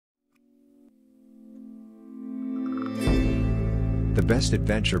the best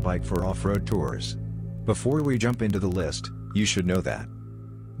adventure bike for off-road tours. Before we jump into the list, you should know that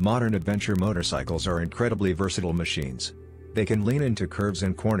modern adventure motorcycles are incredibly versatile machines. They can lean into curves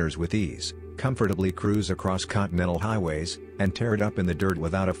and corners with ease, comfortably cruise across continental highways, and tear it up in the dirt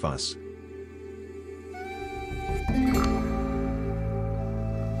without a fuss.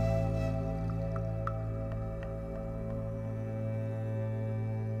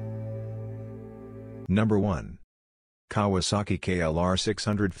 Number 1. Kawasaki KLR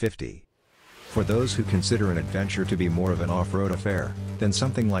 650. For those who consider an adventure to be more of an off-road affair, then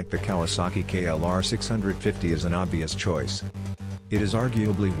something like the Kawasaki KLR 650 is an obvious choice. It is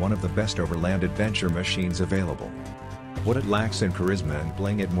arguably one of the best overland adventure machines available. What it lacks in charisma and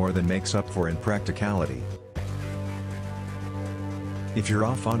bling it more than makes up for in practicality. If you're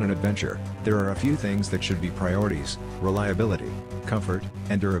off on an adventure, there are a few things that should be priorities: reliability, comfort,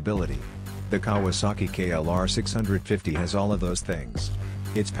 and durability. The Kawasaki KLR 650 has all of those things.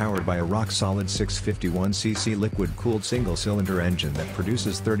 It's powered by a rock-solid 651cc liquid-cooled single-cylinder engine that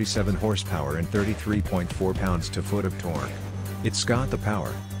produces 37 horsepower and 33.4 pounds-to-foot of torque. It's got the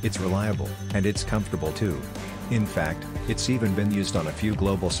power, it's reliable, and it's comfortable too. In fact, it's even been used on a few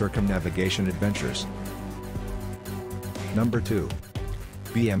global circumnavigation adventures. Number 2.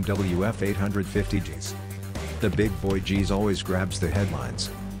 BMW F850Gs. The big boy G's always grabs the headlines.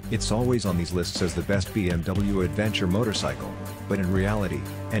 It's always on these lists as the best BMW adventure motorcycle, but in reality,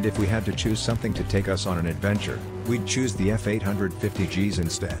 and if we had to choose something to take us on an adventure, we'd choose the F850Gs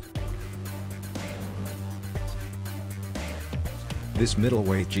instead. This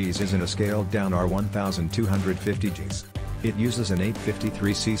middleweight Gs isn't a scaled-down R1250Gs. It uses an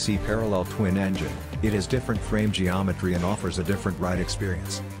 853cc parallel twin engine, it has different frame geometry and offers a different ride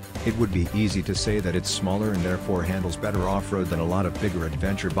experience. It would be easy to say that it's smaller and therefore handles better off-road than a lot of bigger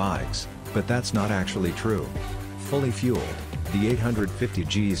adventure bikes, but that's not actually true. Fully fueled, the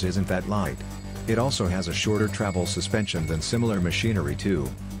 850Gs isn't that light. It also has a shorter travel suspension than similar machinery too,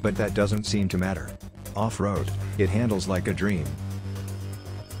 but that doesn't seem to matter. Off-road, it handles like a dream.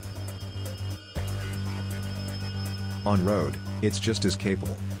 On-road, it's just as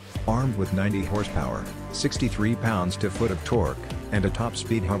capable. Armed with 90 horsepower, 63 pounds-to-foot of torque, and a top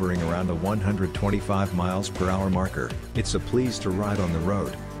speed hovering around the 125 miles per hour marker, it's a please to ride on the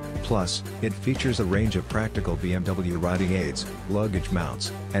road. Plus, it features a range of practical BMW riding aids, luggage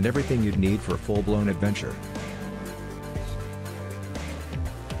mounts, and everything you'd need for a full-blown adventure.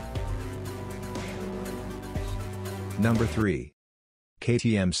 Number 3.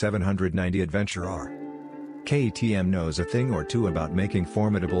 KTM 790 Adventure R. KTM knows a thing or two about making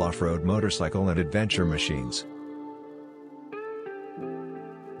formidable off-road motorcycle and adventure machines.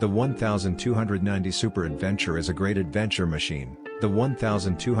 The 1290 Super Adventure is a great adventure machine, the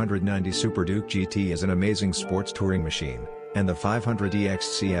 1290 Super Duke GT is an amazing sports touring machine, and the 500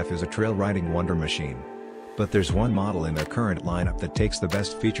 XCF is a trail riding wonder machine. But there's one model in their current lineup that takes the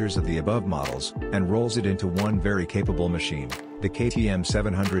best features of the above models, and rolls it into one very capable machine, the KTM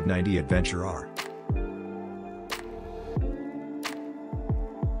 790 Adventure R.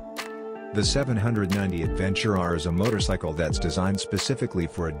 The 790 Adventure R is a motorcycle that's designed specifically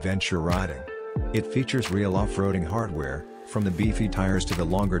for adventure riding. It features real off-roading hardware, from the beefy tires to the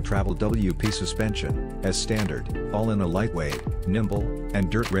longer travel WP suspension, as standard, all in a lightweight, nimble,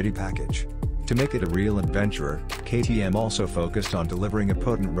 and dirt-ready package. To make it a real adventurer, KTM also focused on delivering a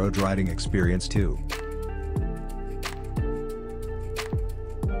potent road riding experience too.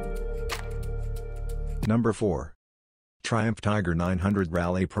 Number 4. Triumph Tiger 900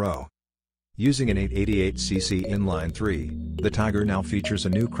 Rally Pro. Using an 888cc inline 3, the Tiger now features a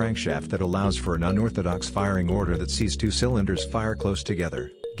new crankshaft that allows for an unorthodox firing order that sees two cylinders fire close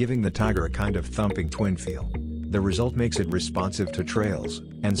together, giving the Tiger a kind of thumping twin feel. The result makes it responsive to trails,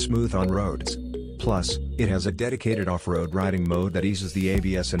 and smooth on roads. Plus, it has a dedicated off-road riding mode that eases the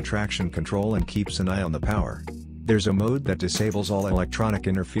ABS and traction control and keeps an eye on the power. There's a mode that disables all electronic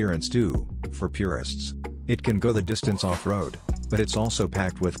interference too, for purists. It can go the distance off-road, but it's also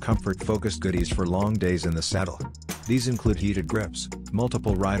packed with comfort-focused goodies for long days in the saddle. These include heated grips,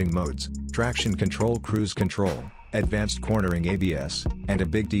 multiple riding modes, traction control, cruise control, advanced cornering ABS, and a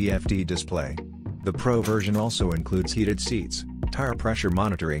big DFD display. The Pro version also includes heated seats, tire pressure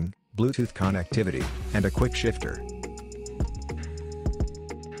monitoring, Bluetooth connectivity, and a quick shifter.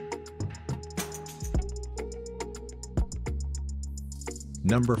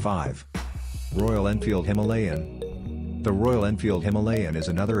 Number 5. Royal Enfield Himalayan. The Royal Enfield Himalayan is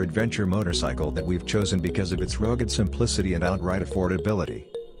another adventure motorcycle that we've chosen because of its rugged simplicity and outright affordability.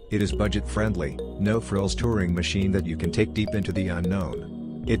 It is budget-friendly, no-frills touring machine that you can take deep into the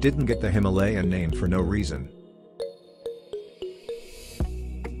unknown. It didn't get the Himalayan name for no reason.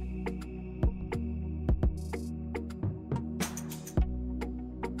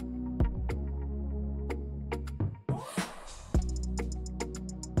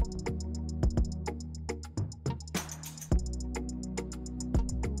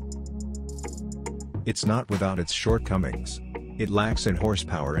 It's not without its shortcomings. It lacks in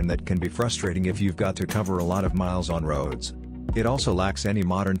horsepower, and that can be frustrating if you've got to cover a lot of miles on roads. It also lacks any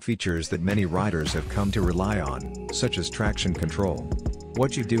modern features that many riders have come to rely on, such as traction control.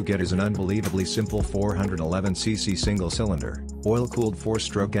 What you do get is an unbelievably simple 411cc single-cylinder, oil-cooled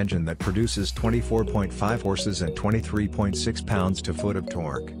 4-stroke engine that produces 24.5 horses and 23.6 pounds-to-foot of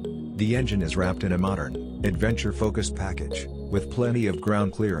torque. The engine is wrapped in a modern, adventure-focused package, with plenty of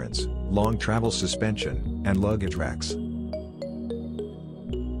ground clearance, long travel suspension, and luggage racks.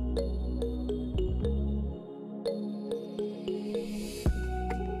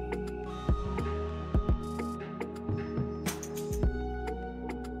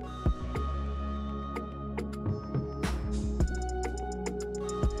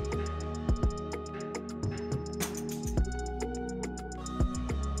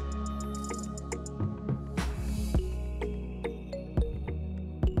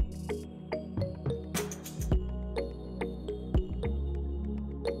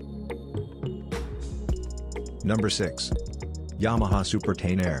 Number 6. Yamaha Super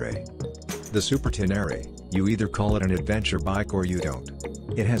Tenere. The Super Tenere, you either call it an adventure bike or you don't.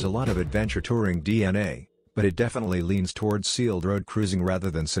 It has a lot of adventure touring DNA, but it definitely leans towards sealed road cruising rather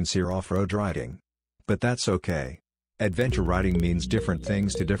than sincere off-road riding. But that's okay. Adventure riding means different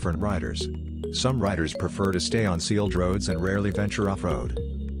things to different riders. Some riders prefer to stay on sealed roads and rarely venture off-road.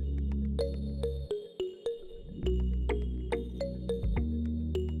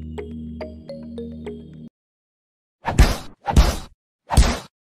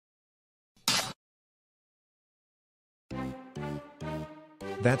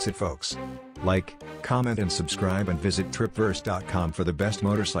 That's it, folks. Like, comment and subscribe, and visit tripverse.com for the best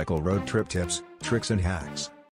motorcycle road trip tips, tricks and hacks.